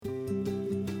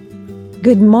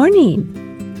Good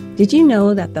morning. Did you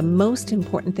know that the most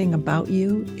important thing about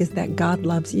you is that God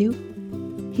loves you?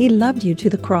 He loved you to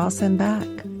the cross and back.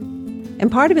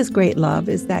 And part of his great love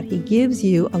is that he gives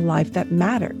you a life that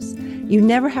matters. You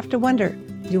never have to wonder,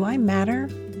 do I matter?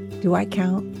 Do I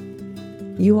count?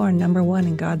 You are number one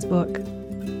in God's book.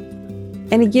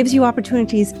 And he gives you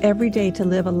opportunities every day to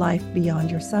live a life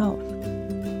beyond yourself.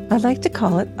 I like to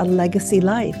call it a legacy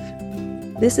life.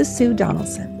 This is Sue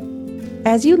Donaldson.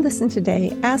 As you listen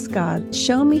today, ask God,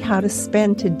 show me how to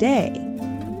spend today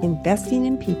investing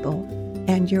in people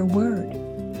and your word,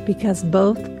 because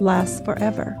both last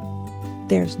forever.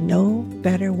 There's no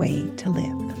better way to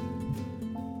live.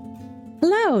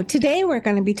 Hello, today we're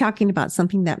going to be talking about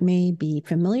something that may be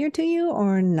familiar to you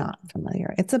or not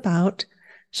familiar. It's about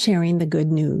sharing the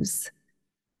good news.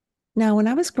 Now, when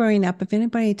I was growing up, if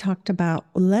anybody talked about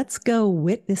let's go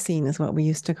witnessing is what we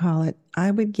used to call it,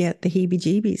 I would get the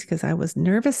heebie-jeebies because I was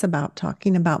nervous about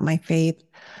talking about my faith.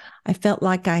 I felt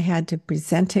like I had to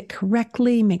present it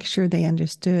correctly, make sure they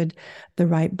understood the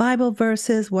right Bible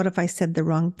verses. What if I said the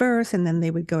wrong verse and then they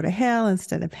would go to hell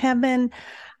instead of heaven?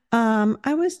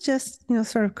 I was just,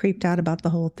 sort of creeped out about the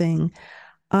whole thing.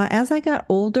 As I got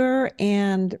older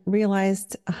and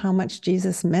realized how much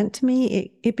Jesus meant to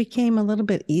me, it became a little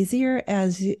bit easier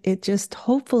as it just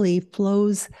hopefully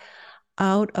flows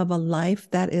out of a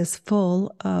life that is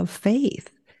full of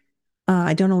faith.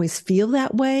 I don't always feel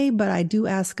that way, but I do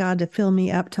ask God to fill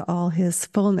me up to all his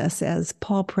fullness, as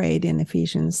Paul prayed in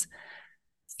Ephesians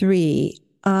 3.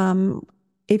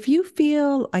 If you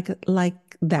feel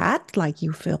like that, like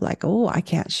you feel like, oh, I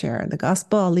can't share the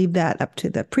gospel, I'll leave that up to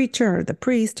the preacher or the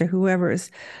priest or whoever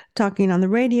is talking on the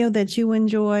radio that you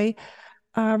enjoy.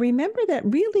 Remember that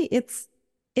really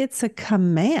it's a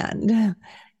command,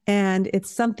 and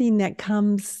it's something that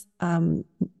comes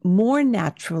more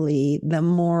naturally the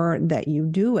more that you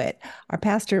do it. Our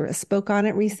pastor spoke on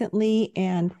it recently,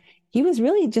 and he was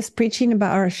really just preaching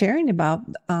about or sharing about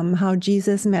how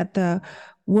Jesus met the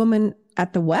woman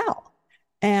at the well,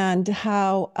 and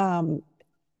how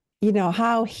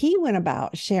how he went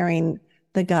about sharing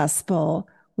the gospel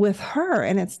with her.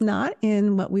 And it's not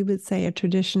in what we would say a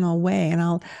traditional way. And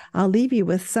I'll leave you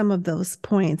with some of those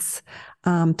points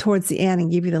towards the end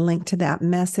and give you the link to that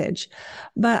message.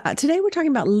 But today we're talking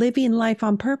about living life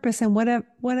on purpose, and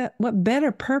what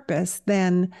better purpose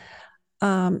than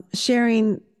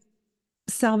sharing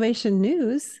salvation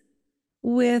news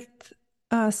with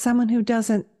someone who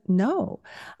doesn't know.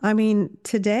 I mean,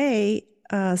 today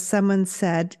someone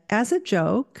said as a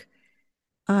joke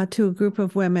to a group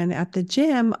of women at the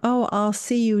gym, "Oh, I'll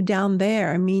see you down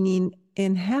there," meaning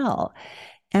in hell.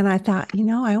 And I thought,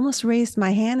 I almost raised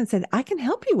my hand and said, I can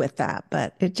help you with that,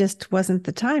 but it just wasn't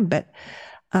the time. But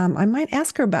I might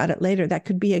ask her about it later. That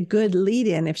could be a good lead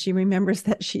in if she remembers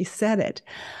that she said it.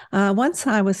 Once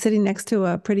I was sitting next to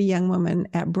a pretty young woman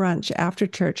at brunch after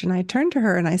church, and I turned to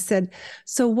her and I said,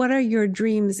 "So what are your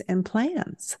dreams and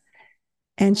plans?"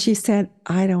 And she said,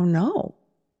 "I don't know."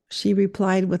 She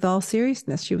replied with all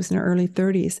seriousness. She was in her early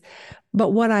 30s.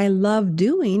 "But what I love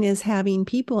doing is having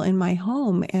people in my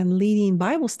home and leading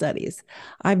Bible studies.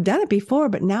 I've done it before,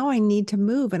 but now I need to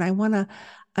move, and I want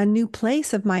a new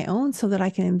place of my own so that I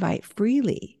can invite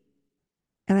freely."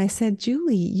 And I said,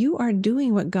 "Julie, you are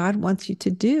doing what God wants you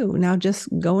to do. Now just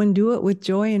go and do it with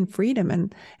joy and freedom,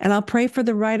 and I'll pray for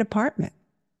the right apartment."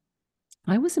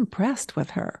 I was impressed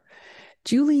with her.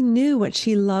 Julie knew what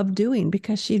she loved doing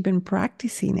because she'd been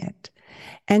practicing it.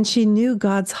 And she knew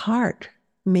God's heart,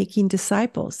 making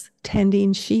disciples,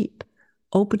 tending sheep,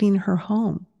 opening her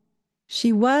home.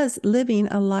 She was living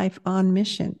a life on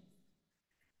mission.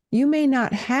 You may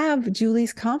not have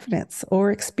Julie's confidence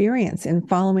or experience in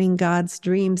following God's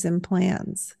dreams and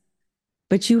plans,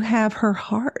 but you have her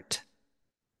heart.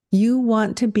 You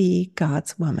want to be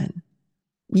God's woman.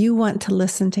 You want to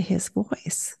listen to his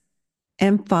voice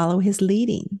and follow his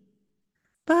leading.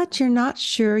 But you're not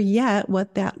sure yet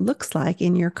what that looks like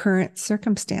in your current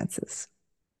circumstances.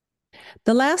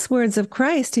 The last words of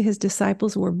Christ to his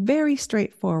disciples were very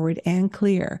straightforward and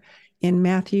clear in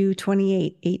Matthew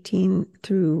 28:18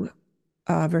 through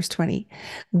verse 20.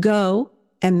 "Go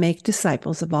and make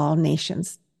disciples of all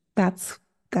nations." That's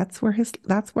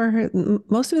where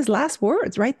most of his last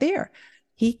words right there.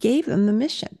 He gave them the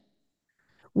mission.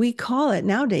 We call it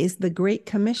nowadays the Great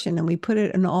Commission, and we put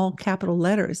it in all capital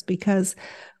letters because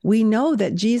we know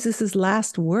that Jesus's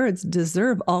last words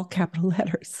deserve all capital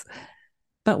letters.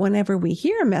 But whenever we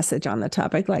hear a message on the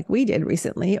topic, like we did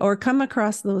recently, or come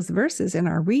across those verses in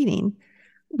our reading,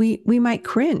 we might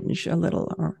cringe a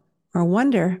little or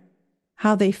wonder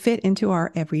how they fit into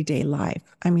our everyday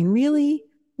life. I mean, really,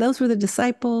 those were the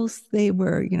disciples. They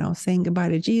were, saying goodbye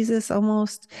to Jesus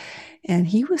almost. And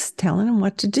he was telling them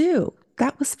what to do.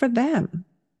 That was for them.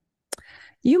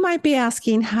 You might be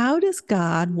asking, how does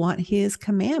God want his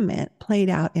commandment played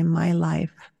out in my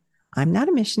life? I'm not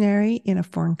a missionary in a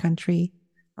foreign country.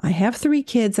 I have 3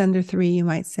 kids under 3, you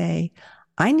might say.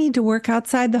 I need to work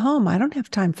outside the home. I don't have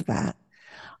time for that.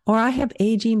 Or I have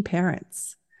aging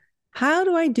parents. How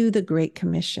do I do the Great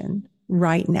Commission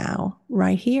right now,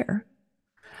 right here?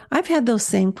 I've had those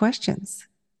same questions.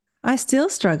 I still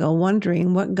struggle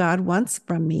wondering what God wants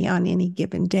from me on any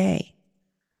given day.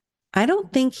 I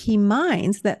don't think he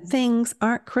minds that things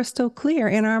aren't crystal clear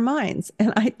in our minds.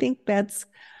 And I think that's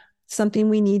something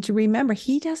we need to remember.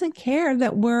 He doesn't care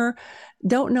that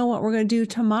don't know what we're going to do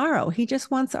tomorrow. He just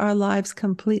wants our lives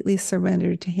completely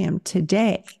surrendered to him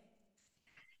today.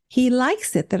 He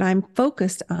likes it that I'm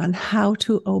focused on how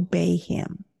to obey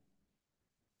him.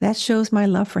 That shows my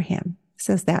love for him. It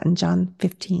says that in John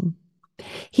 15.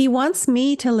 He wants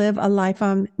me to live a life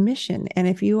on mission. And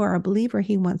if you are a believer,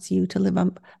 he wants you to live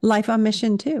a life on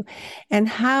mission too. And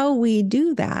how we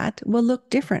do that will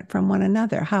look different from one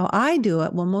another. How I do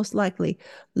it will most likely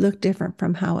look different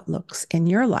from how it looks in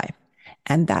your life.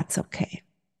 And that's okay.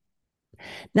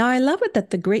 Now, I love it that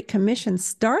the Great Commission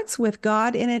starts with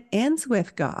God and it ends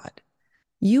with God.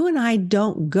 You and I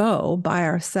don't go by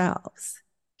ourselves.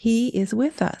 He is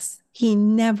with us. He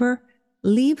never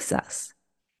leaves us.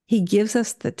 He gives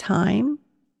us the time,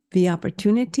 the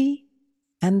opportunity,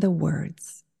 and the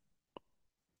words.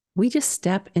 We just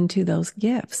step into those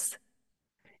gifts.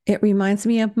 It reminds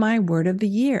me of my word of the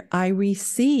year. I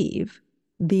receive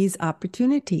these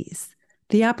opportunities,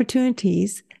 the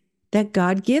opportunities that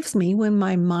God gives me when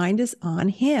my mind is on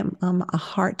him, a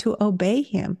heart to obey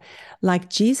him. Like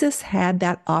Jesus had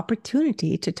that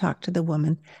opportunity to talk to the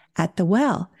woman at the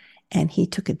well, and he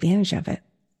took advantage of it.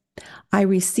 I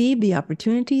receive the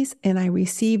opportunities and I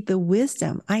receive the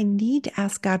wisdom. I need to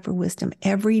ask God for wisdom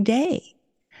every day.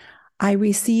 I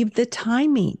receive the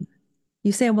timing.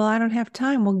 You say, well, I don't have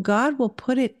time. Well, God will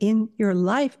put it in your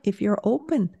life if you're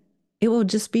open. It will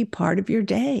just be part of your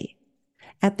day.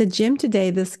 At the gym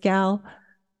today, this gal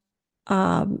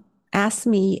asked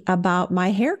me about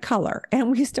my hair color and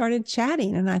we started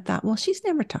chatting. And I thought, well, she's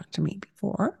never talked to me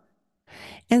before.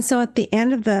 And so at the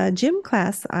end of the gym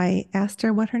class, I asked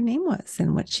her what her name was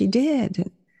and what she did.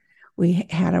 And we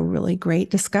had a really great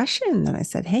discussion. And I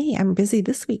said, hey, I'm busy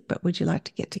this week, but would you like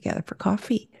to get together for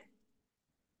coffee?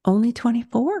 Only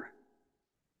 24.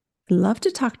 I'd love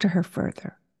to talk to her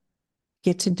further.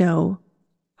 Get to know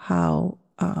how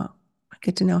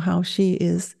she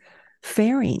is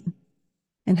faring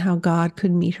and how God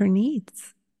could meet her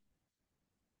needs.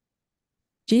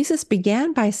 Jesus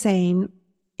began by saying,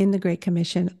 in the Great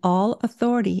Commission, all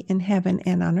authority in heaven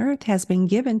and on earth has been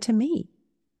given to me.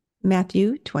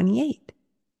 Matthew 28.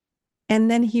 And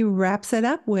then he wraps it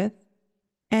up with,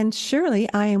 and surely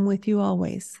I am with you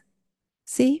always.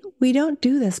 See, we don't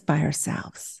do this by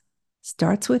ourselves.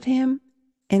 Starts with him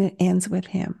and it ends with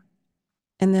him.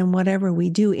 And then whatever we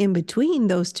do in between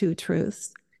those two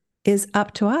truths is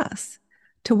up to us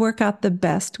to work out the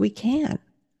best we can,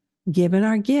 given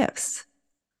our gifts,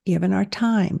 given our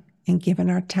time, and given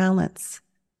our talents.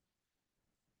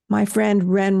 My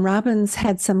friend Ren Robbins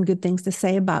had some good things to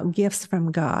say about gifts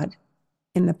from God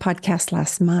in the podcast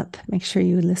last month. Make sure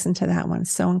you listen to that one.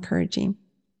 So encouraging.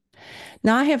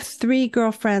 Now I have 3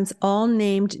 girlfriends, all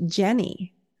named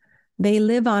Jenny. They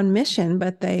live on mission,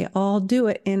 but they all do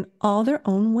it in all their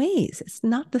own ways. It's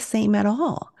not the same at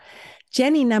all.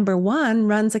 Jenny, number 1,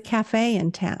 runs a cafe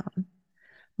in town.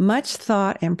 Much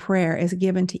thought and prayer is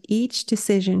given to each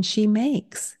decision she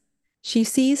makes. She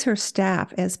sees her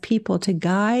staff as people to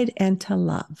guide and to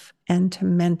love and to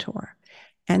mentor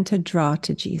and to draw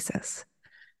to Jesus.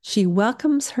 She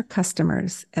welcomes her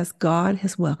customers as God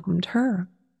has welcomed her.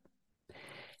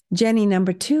 Jenny,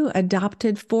 number 2,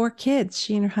 adopted 4 kids.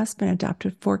 She and her husband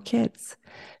adopted 4 kids.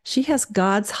 She has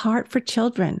God's heart for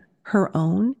children, her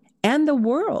own and the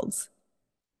world's.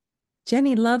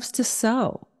 Jenny loves to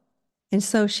sew, and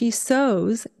so she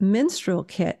sews menstrual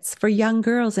kits for young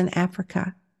girls in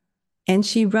Africa. And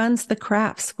she runs the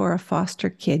crafts for a foster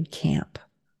kid camp.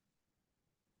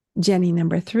 Jenny,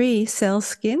 number 3, sells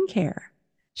skincare.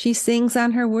 She sings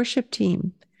on her worship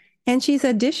team, and she's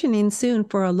auditioning soon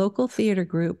for a local theater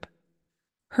group.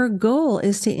 Her goal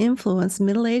is to influence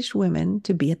middle-aged women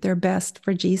to be at their best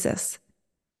for Jesus.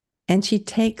 And she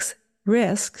takes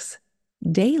risks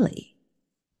daily,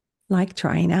 like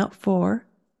trying out for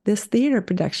this theater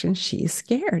production. She's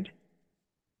scared.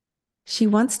 She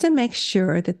wants to make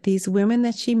sure that these women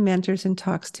that she mentors and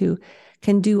talks to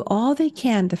can do all they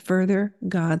can to further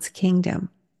God's kingdom.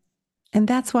 And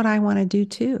that's what I want to do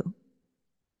too.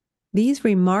 These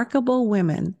remarkable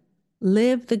women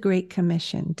live the Great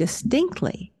Commission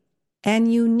distinctly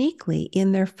and uniquely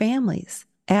in their families,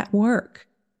 at work,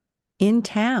 in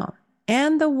town,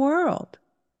 and the world.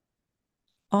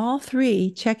 All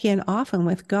three check in often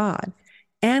with God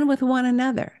and with one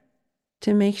another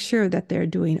to make sure that they're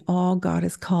doing all God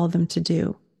has called them to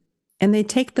do. And they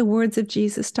take the words of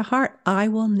Jesus to heart. I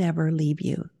will never leave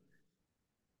you.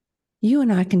 You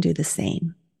and I can do the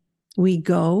same. We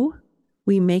go,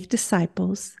 we make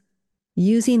disciples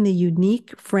using the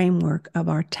unique framework of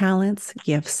our talents,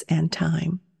 gifts, and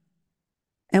time.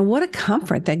 And what a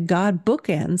comfort that God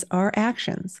bookends our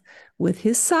actions with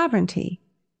his sovereignty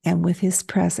and with his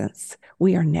presence.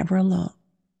 We are never alone.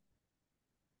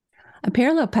 A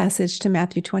parallel passage to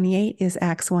Matthew 28 is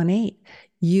Acts 1:8.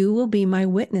 You will be my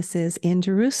witnesses in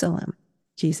Jerusalem,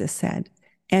 Jesus said,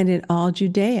 and in all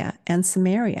Judea and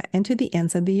Samaria and to the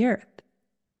ends of the earth.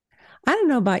 I don't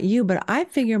know about you, but I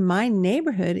figure my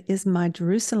neighborhood is my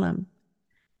Jerusalem.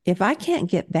 If I can't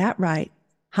get that right,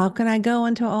 how can I go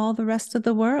into all the rest of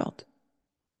the world?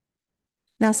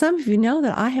 Now, some of you know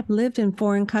that I have lived in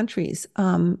foreign countries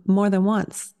more than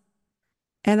once.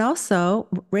 And also,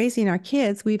 raising our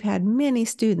kids, we've had many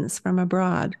students from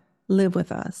abroad live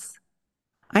with us.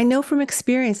 I know from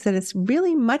experience that it's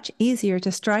really much easier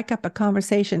to strike up a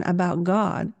conversation about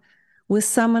God with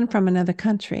someone from another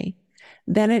country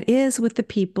than it is with the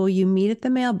people you meet at the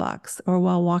mailbox or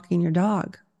while walking your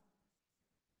dog.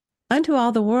 Unto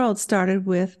All the World started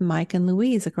with Mike and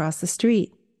Louise across the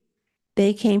street.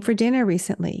 They came for dinner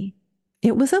recently.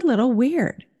 It was a little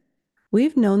weird.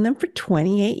 We've known them for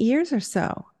 28 years or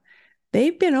so.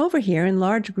 They've been over here in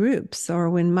large groups, or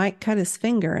when Mike cut his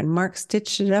finger and Mark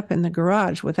stitched it up in the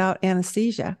garage without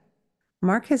anesthesia.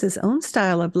 Mark has his own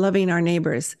style of loving our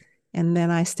neighbors, and then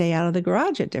I stay out of the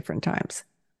garage at different times.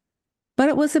 But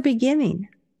it was a beginning.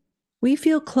 We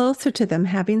feel closer to them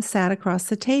having sat across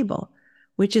the table,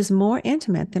 which is more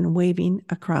intimate than waving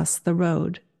across the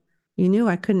road. You knew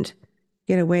I couldn't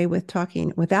get away with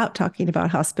talking without talking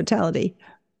about hospitality.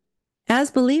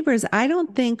 As believers, I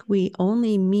don't think we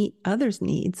only meet others'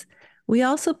 needs. We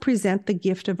also present the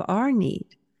gift of our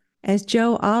need, as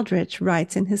Joe Aldrich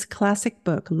writes in his classic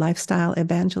book, Lifestyle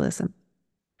Evangelism.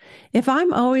 If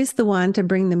I'm always the one to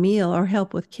bring the meal or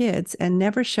help with kids and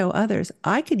never show others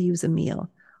I could use a meal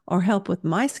or help with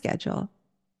my schedule,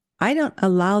 I don't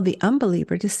allow the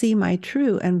unbeliever to see my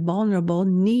true and vulnerable,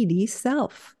 needy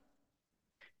self.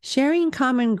 Sharing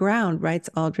common ground, writes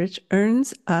Aldrich,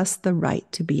 earns us the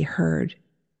right to be heard.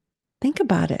 Think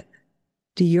about it.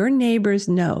 Do your neighbors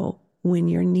know when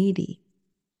you're needy?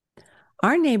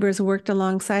 Our neighbors worked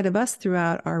alongside of us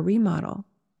throughout our remodel.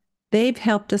 They've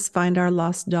helped us find our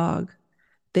lost dog.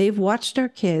 They've watched our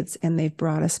kids, and they've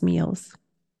brought us meals.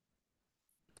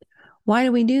 Why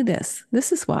do we do this?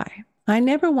 This is why. I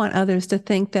never want others to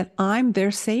think that I'm their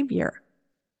savior.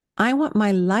 I want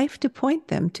my life to point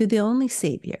them to the only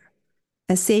Savior,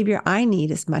 a Savior I need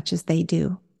as much as they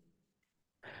do.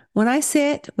 When I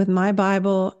sit with my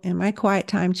Bible in my quiet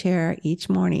time chair each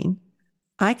morning,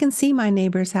 I can see my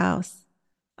neighbor's house.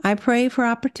 I pray for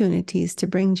opportunities to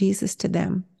bring Jesus to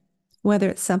them, whether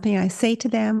it's something I say to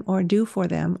them or do for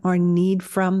them or need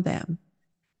from them.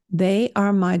 They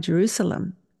are my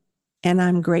Jerusalem, and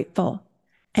I'm grateful.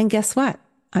 And guess what?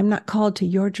 I'm not called to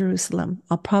your Jerusalem.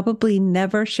 I'll probably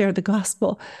never share the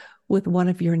gospel with one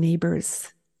of your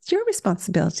neighbors. It's your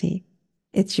responsibility.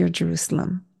 It's your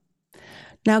Jerusalem.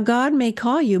 Now, God may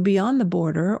call you beyond the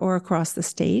border or across the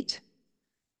state,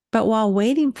 but while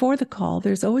waiting for the call,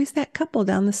 there's always that couple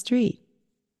down the street,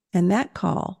 and that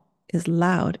call is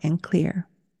loud and clear.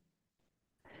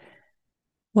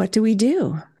 What do we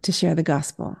do to share the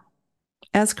gospel?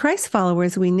 As Christ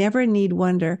followers, we never need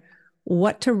wonder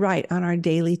what to write on our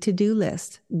daily to-do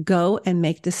list. Go and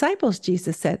make disciples,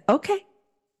 Jesus said. Okay,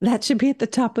 that should be at the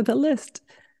top of the list.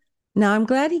 Now, I'm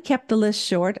glad he kept the list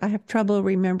short. I have trouble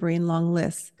remembering long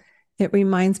lists. It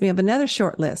reminds me of another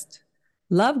short list.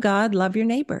 Love God, love your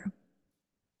neighbor.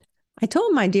 I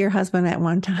told my dear husband at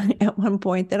one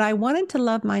point that I wanted to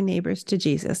love my neighbors to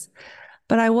Jesus,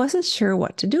 but I wasn't sure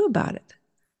what to do about it.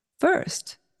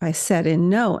 First, I said in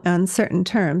no uncertain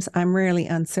terms, I'm rarely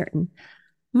uncertain,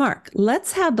 Mark,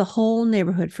 let's have the whole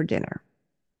neighborhood for dinner.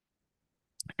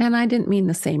 And I didn't mean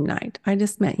the same night. I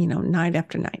just meant, night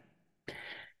after night.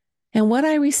 And what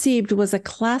I received was a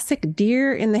classic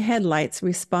deer in the headlights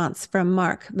response from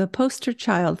Mark, the poster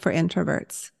child for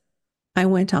introverts. I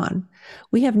went on.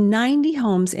 We have 90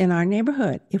 homes in our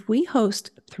neighborhood. If we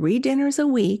host 3 dinners a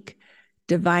week,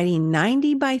 dividing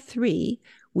 90 by 3,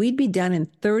 we'd be done in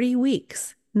 30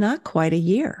 weeks, not quite a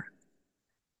year.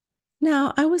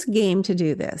 Now, I was game to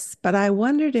do this, but I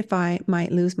wondered if I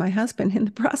might lose my husband in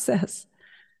the process.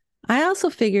 I also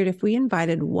figured if we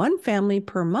invited one family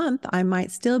per month, I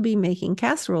might still be making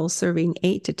casseroles serving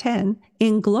 8 to 10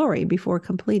 in glory before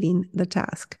completing the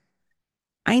task.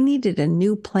 I needed a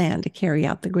new plan to carry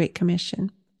out the Great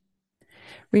Commission.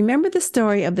 Remember the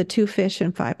story of the 2 fish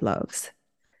and 5 loaves.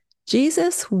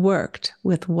 Jesus worked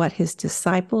with what his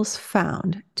disciples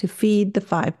found to feed the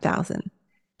 5,000,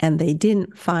 and they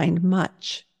didn't find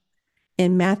much.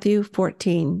 In Matthew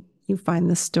 14, you find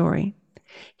the story.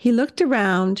 He looked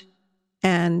around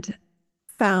and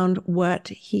found what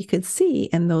he could see,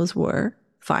 and those were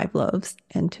 5 loaves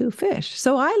and 2 fish.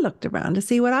 So I looked around to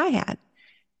see what I had,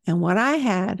 and what I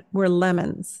had were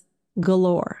lemons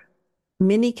galore.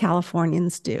 Many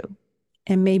Californians do.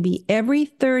 And maybe every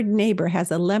third neighbor has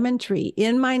a lemon tree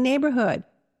in my neighborhood.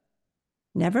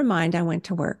 Never mind, I went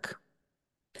to work.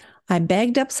 I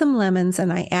bagged up some lemons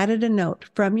and I added a note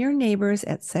from your neighbors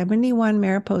at 71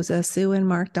 Mariposa, Sue and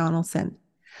Mark Donaldson.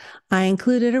 I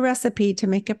included a recipe to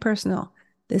make it personal.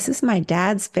 This is my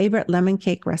dad's favorite lemon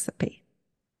cake recipe.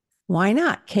 Why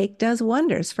not? Cake does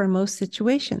wonders for most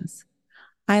situations.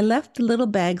 I left the little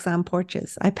bags on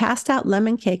porches. I passed out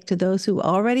lemon cake to those who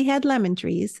already had lemon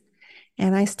trees,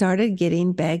 and I started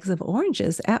getting bags of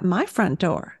oranges at my front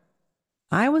door.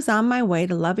 I was on my way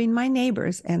to loving my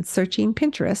neighbors and searching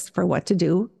Pinterest for what to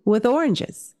do with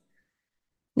oranges.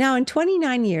 Now, in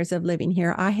 29 years of living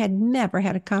here, I had never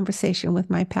had a conversation with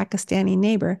my Pakistani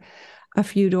neighbor a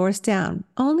few doors down,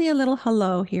 only a little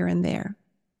hello here and there.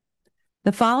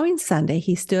 The following Sunday,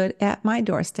 he stood at my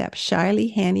doorstep, shyly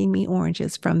handing me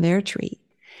oranges from their tree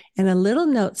and a little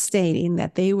note stating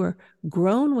that they were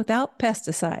grown without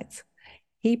pesticides.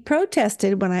 He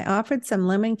protested when I offered some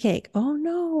lemon cake. Oh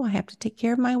no, I have to take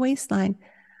care of my waistline.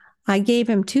 I gave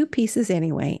him 2 pieces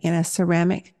anyway in a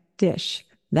ceramic dish.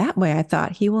 That way I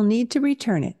thought he will need to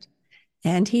return it.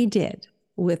 And he did,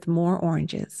 with more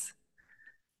oranges.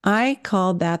 I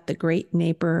called that the Great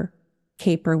Neighbor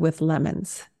Caper with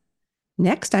Lemons.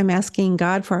 Next, I'm asking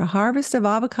God for a harvest of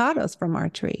avocados from our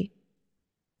tree.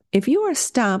 If you are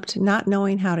stumped not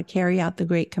knowing how to carry out the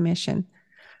Great Commission,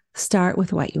 start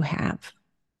with what you have.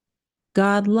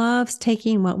 God loves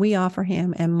taking what we offer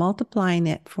him and multiplying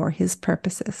it for his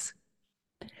purposes.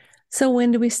 So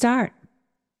when do we start?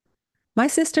 My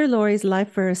sister Lori's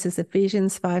life verse is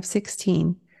Ephesians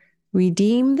 5:16.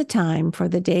 Redeem the time, for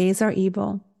the days are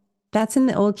evil. That's in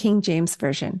the Old King James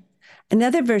Version.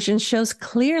 Another version shows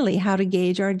clearly how to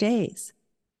gauge our days.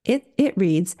 It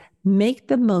reads, make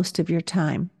the most of your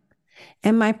time.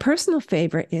 And my personal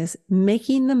favorite is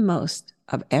making the most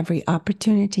of every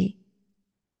opportunity.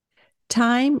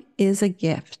 Time is a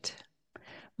gift.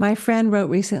 My friend wrote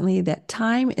recently that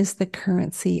time is the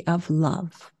currency of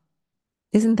love.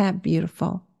 Isn't that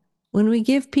beautiful? When we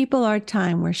give people our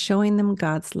time, we're showing them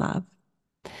God's love.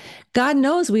 God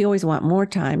knows we always want more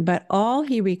time, but all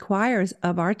he requires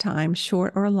of our time,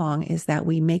 short or long, is that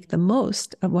we make the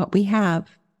most of what we have.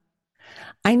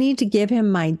 I need to give him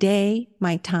my day,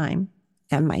 my time,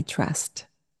 and my trust.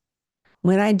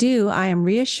 When I do, I am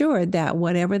reassured that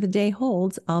whatever the day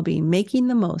holds, I'll be making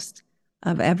the most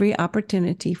of every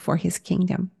opportunity for his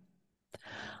kingdom.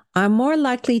 I'm more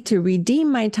likely to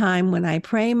redeem my time when I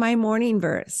pray my morning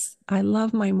verse. I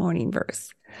love my morning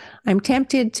verse. I'm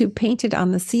tempted to paint it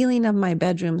on the ceiling of my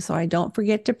bedroom so I don't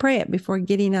forget to pray it before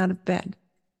getting out of bed.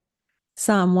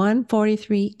 Psalm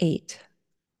 143:8.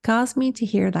 Cause me to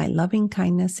hear thy loving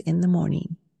kindness in the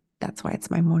morning. That's why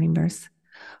it's my morning verse.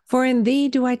 For in thee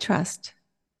do I trust.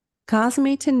 Cause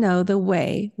me to know the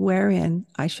way wherein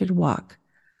I should walk,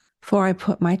 for I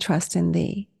put my trust in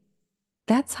thee.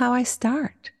 That's how I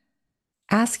start,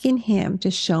 asking him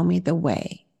to show me the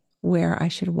way where I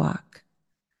should walk.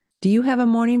 Do you have a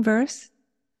morning verse?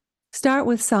 Start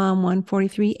with Psalm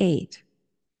 143:8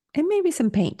 and maybe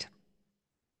some paint.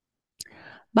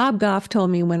 Bob Goff told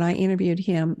me when I interviewed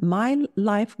him, my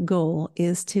life goal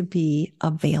is to be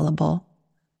available.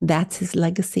 That's his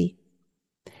legacy.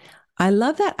 I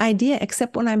love that idea,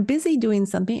 except when I'm busy doing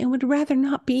something and would rather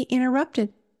not be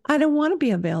interrupted. I don't want to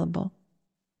be available.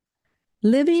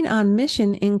 Living on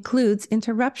mission includes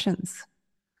interruptions.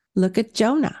 Look at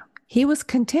Jonah. He was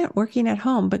content working at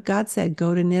home, but God said,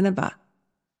 go to Nineveh.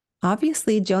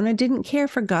 Obviously, Jonah didn't care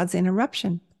for God's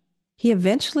interruption. He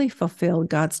eventually fulfilled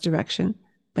God's direction,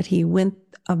 but he went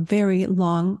a very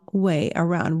long way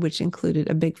around, which included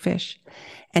a big fish,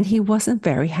 and he wasn't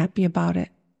very happy about it.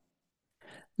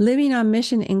 Living on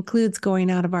mission includes going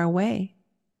out of our way.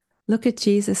 Look at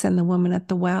Jesus and the woman at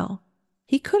the well.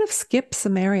 He could have skipped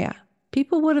Samaria.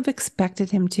 People would have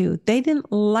expected him to. They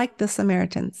didn't like the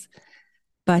Samaritans,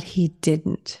 but he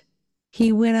didn't.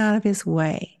 He went out of his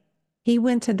way. He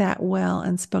went to that well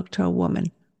and spoke to a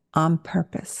woman on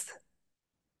purpose.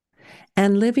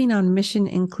 And living on mission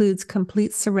includes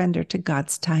complete surrender to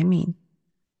God's timing.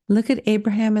 Look at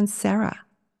Abraham and Sarah.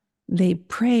 They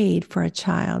prayed for a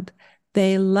child.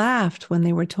 They laughed when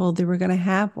they were told they were going to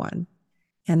have one.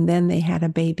 And then they had a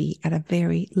baby at a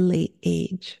very late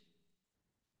age.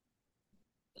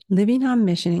 Living on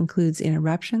mission includes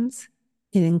interruptions.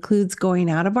 It includes going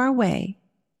out of our way.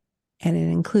 And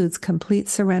it includes complete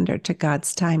surrender to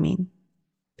God's timing.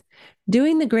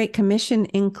 Doing the Great Commission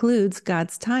includes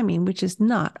God's timing, which is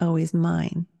not always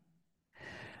mine.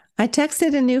 I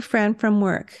texted a new friend from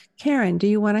work, Karen, do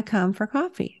you want to come for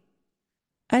coffee?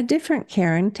 A different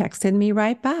Karen texted me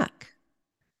right back.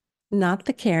 Not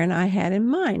the Karen I had in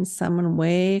mind, someone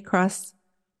way across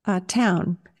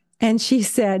town. And she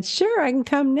said, sure, I can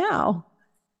come now.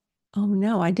 Oh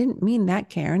no, I didn't mean that,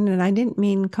 Karen, and I didn't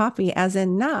mean coffee as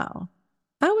in now.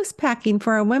 I was packing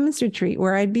for a women's retreat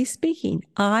where I'd be speaking.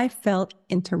 I felt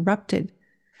interrupted.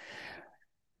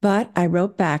 But I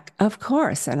wrote back, of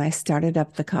course, and I started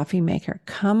up the coffee maker.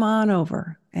 Come on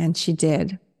over. And she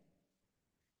did.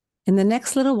 In the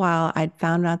next little while, I'd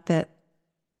found out that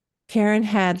Karen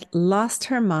had lost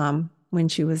her mom when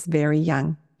she was very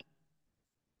young,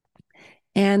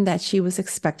 and that she was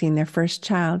expecting their first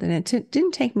child. And it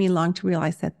didn't take me long to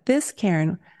realize that this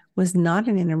Karen was not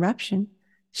an interruption.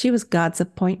 She was God's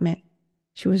appointment.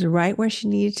 She was right where she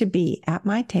needed to be at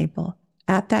my table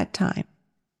at that time,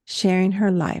 sharing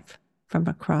her life from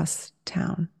across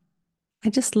town. I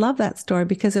just love that story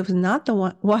because it was not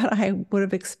what I would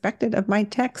have expected of my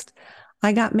text.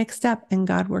 I got mixed up and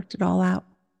God worked it all out.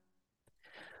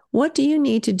 What do you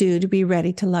need to do to be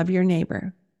ready to love your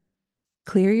neighbor?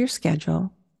 Clear your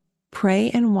schedule. Pray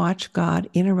and watch God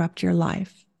interrupt your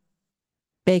life.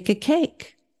 Bake a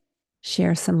cake.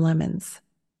 Share some lemons.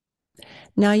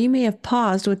 Now you may have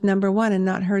paused with number 1 and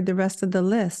not heard the rest of the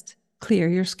list. Clear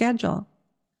your schedule.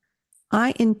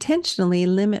 I intentionally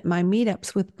limit my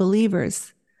meetups with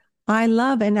believers. I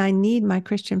love and I need my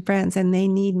Christian friends, and they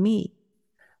need me.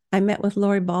 I met with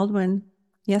Lori Baldwin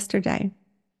yesterday.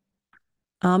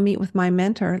 I'll meet with my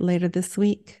mentor later this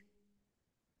week.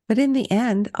 But in the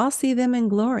end, I'll see them in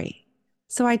glory.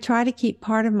 So I try to keep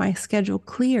part of my schedule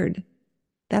cleared.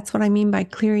 That's what I mean by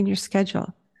clearing your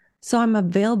schedule. So I'm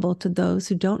available to those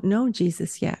who don't know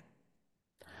Jesus yet.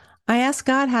 I asked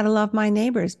God how to love my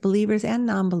neighbors, believers and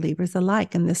non-believers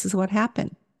alike, and this is what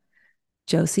happened.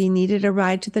 Josie needed a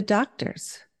ride to the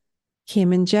doctor's.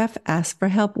 Kim and Jeff asked for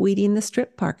help weeding the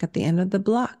strip park at the end of the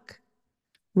block.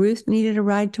 Ruth needed a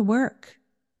ride to work.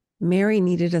 Mary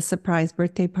needed a surprise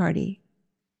birthday party.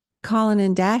 Colin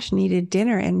and Dash needed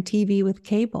dinner and TV with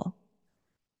cable.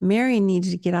 Mary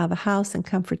needed to get out of the house and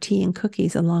come for tea and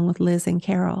cookies along with Liz and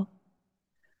Carol.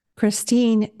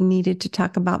 Christine needed to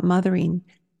talk about mothering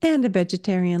and a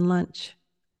vegetarian lunch.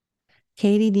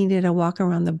 Katie needed a walk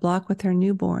around the block with her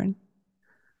newborn.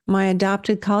 My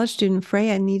adopted college student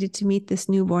Freya needed to meet this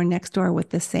newborn next door with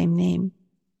the same name.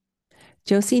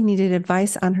 Josie needed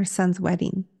advice on her son's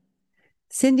wedding.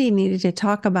 Cindy needed to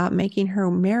talk about making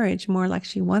her marriage more like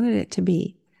she wanted it to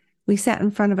be. We sat in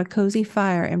front of a cozy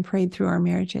fire and prayed through our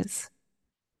marriages.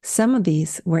 Some of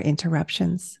these were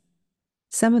interruptions.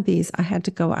 Some of these I had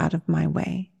to go out of my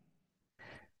way.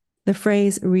 The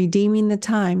phrase redeeming the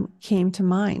time came to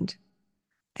mind.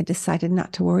 I decided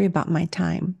not to worry about my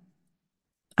time.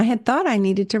 I had thought I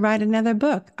needed to write another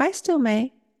book. I still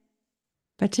may.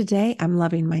 But today I'm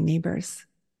loving my neighbors.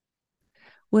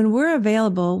 When we're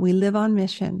available, we live on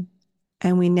mission,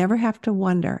 and we never have to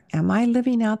wonder, am I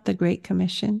living out the Great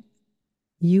Commission?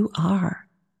 You are,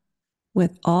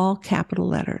 with all capital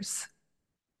letters.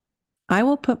 I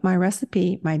will put my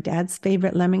recipe, my dad's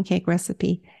favorite lemon cake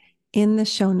recipe, in the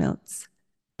show notes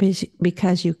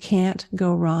because you can't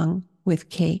go wrong with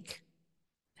cake.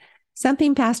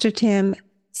 Something Pastor Tim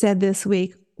said this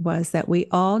week was that we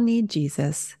all need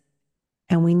Jesus,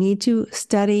 and we need to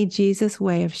study Jesus'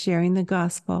 way of sharing the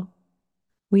gospel.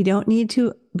 We don't need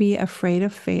to be afraid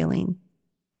of failing.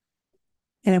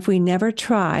 And if we never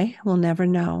try, we'll never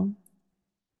know.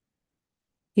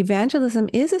 Evangelism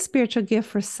is a spiritual gift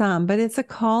for some, but it's a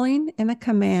calling and a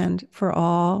command for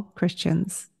all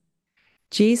Christians.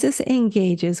 Jesus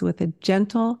engages with a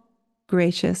gentle,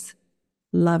 gracious,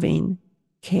 loving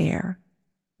care.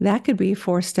 That could be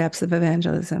 4 steps of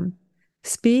evangelism.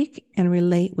 Speak and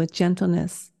relate with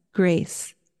gentleness,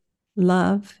 grace,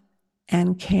 love,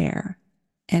 and care,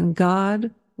 and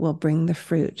God will bring the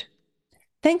fruit.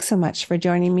 Thanks so much for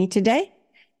joining me today.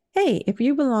 Hey, if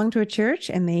you belong to a church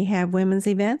and they have women's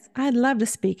events, I'd love to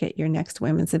speak at your next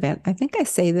women's event. I think I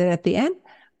say that at the end,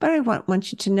 But I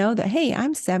want you to know that, hey,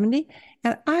 I'm 70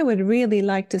 and I would really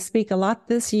like to speak a lot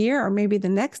this year or maybe the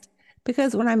next,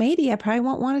 because when I'm 80, I probably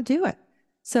won't want to do it.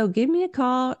 So give me a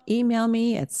call, email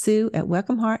me at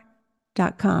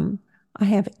sue@welcomeheart.com. I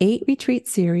have 8 retreat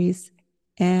series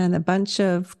and a bunch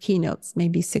of keynotes,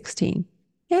 maybe 16.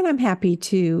 And I'm happy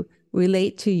to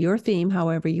relate to your theme,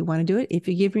 however you want to do it, if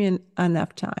you give me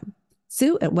enough time.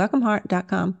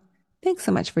 sue@welcomeheart.com. Thanks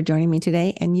so much for joining me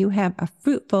today, and you have a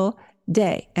fruitful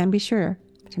day. And be sure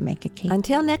to make a cake.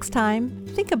 Until next time,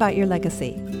 think about your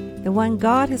legacy, the one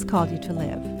God has called you to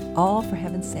live, all for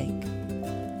heaven's sake.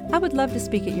 I would love to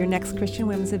speak at your next Christian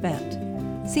Women's event.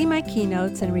 See my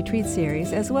keynotes and retreat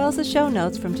series, as well as the show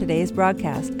notes from today's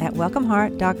broadcast at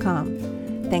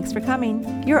welcomeheart.com. Thanks for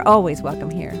coming. You're always welcome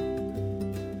here.